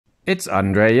It's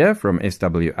Andre here from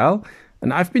SWL,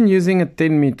 and I've been using a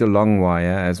 10 meter long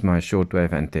wire as my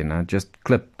shortwave antenna, just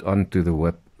clipped onto the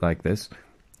whip like this.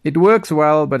 It works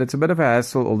well, but it's a bit of a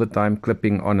hassle all the time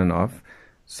clipping on and off.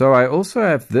 So I also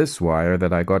have this wire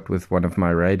that I got with one of my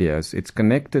radios. It's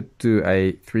connected to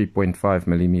a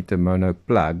 3.5mm mono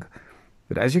plug,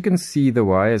 but as you can see, the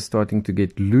wire is starting to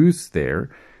get loose there.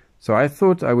 So I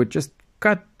thought I would just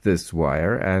cut this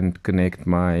wire and connect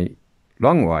my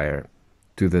long wire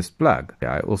to this plug.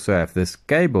 I also have this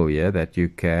cable here that you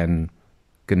can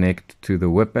connect to the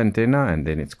whip antenna, and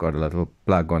then it's got a little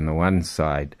plug on the one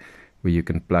side where you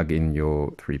can plug in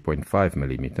your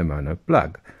 3.5mm mono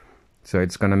plug. So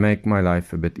it's going to make my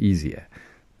life a bit easier.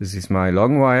 This is my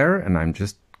long wire, and I'm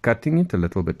just cutting it a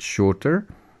little bit shorter,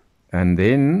 and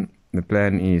then the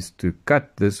plan is to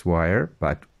cut this wire,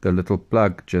 but the little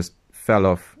plug just fell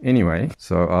off anyway,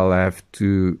 so I'll have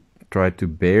to try to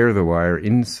bare the wire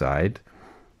inside.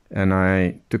 And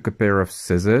I took a pair of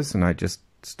scissors and I just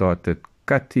started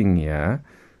cutting here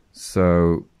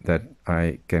so that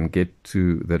I can get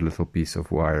to the little piece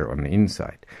of wire on the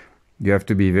inside. You have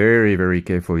to be very, very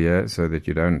careful here so that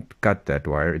you don't cut that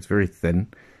wire. It's very thin.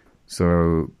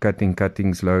 So cutting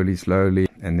slowly.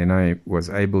 And then I was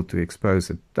able to expose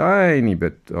a tiny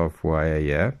bit of wire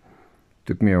here.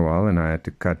 Took me a while and I had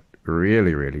to cut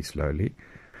really, really slowly.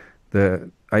 The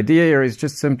idea here is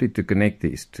just simply to connect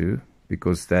these two,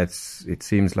 because it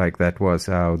seems like that was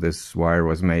how this wire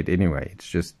was made anyway. It's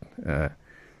just a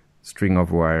string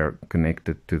of wire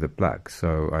connected to the plug.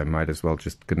 So I might as well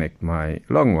just connect my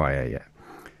long wire here.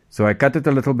 So I cut it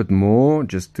a little bit more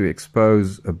just to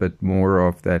expose a bit more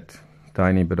of that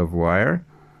tiny bit of wire.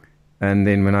 And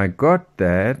then when I got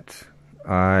that,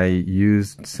 I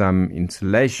used some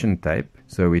insulation tape.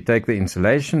 So we take the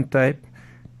insulation tape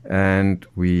and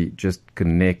we just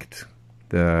connect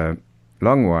the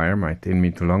long wire, my 10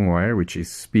 meter long wire, which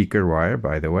is speaker wire,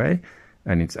 by the way,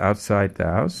 and it's outside the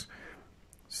house.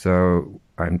 So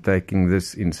I'm taking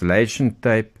this insulation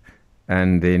tape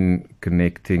and then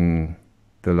connecting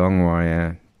the long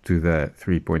wire to the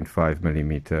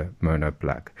 3.5mm mono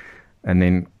plug, and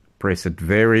then press it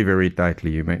very, very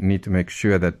tightly. You need to make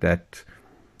sure that that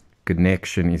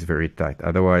connection is very tight,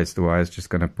 otherwise the wire is just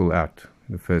going to pull out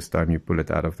the first time you pull it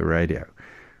out of the radio.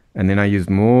 And then I used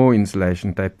more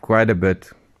insulation tape, quite a bit,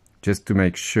 just to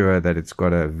make sure that it's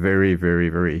got a very, very,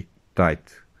 very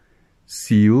tight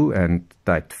seal and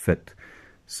tight fit,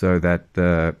 so that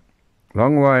the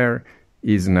long wire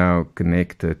is now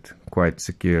connected quite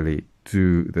securely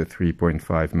to the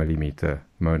 3.5mm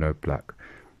mono plug,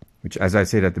 which, as I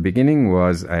said at the beginning,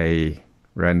 was a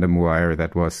random wire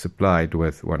that was supplied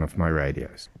with one of my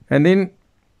radios. And then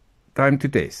time to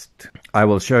test. I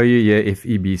will show you here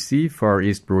FEBC, Far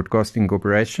East Broadcasting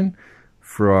Corporation,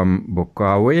 from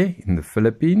Bocaue in the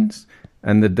Philippines.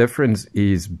 And the difference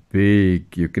is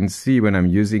big. You can see when I'm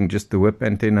using just the whip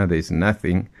antenna, there's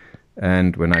nothing.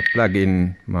 And when I plug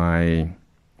in my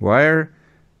wire,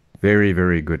 very,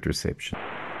 very good reception.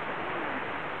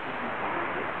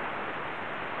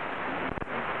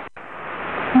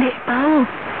 Dek bau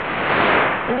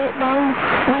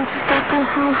menceritakan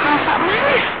hal-hal tak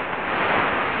manis.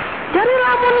 Jadi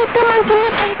lamun itu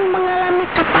makin mengalami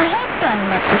kepahitan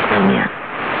batusannya.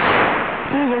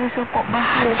 Ia jadi sokok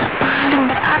bahan tak paling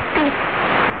berarti.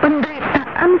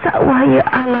 Penderitaan sak wahaya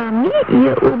alami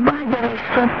ia ubah jadi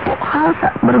sopok hal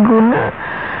tak berguna.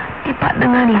 Tiap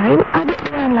dengan lain, adik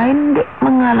dengan lain dek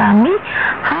mengalami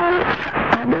hal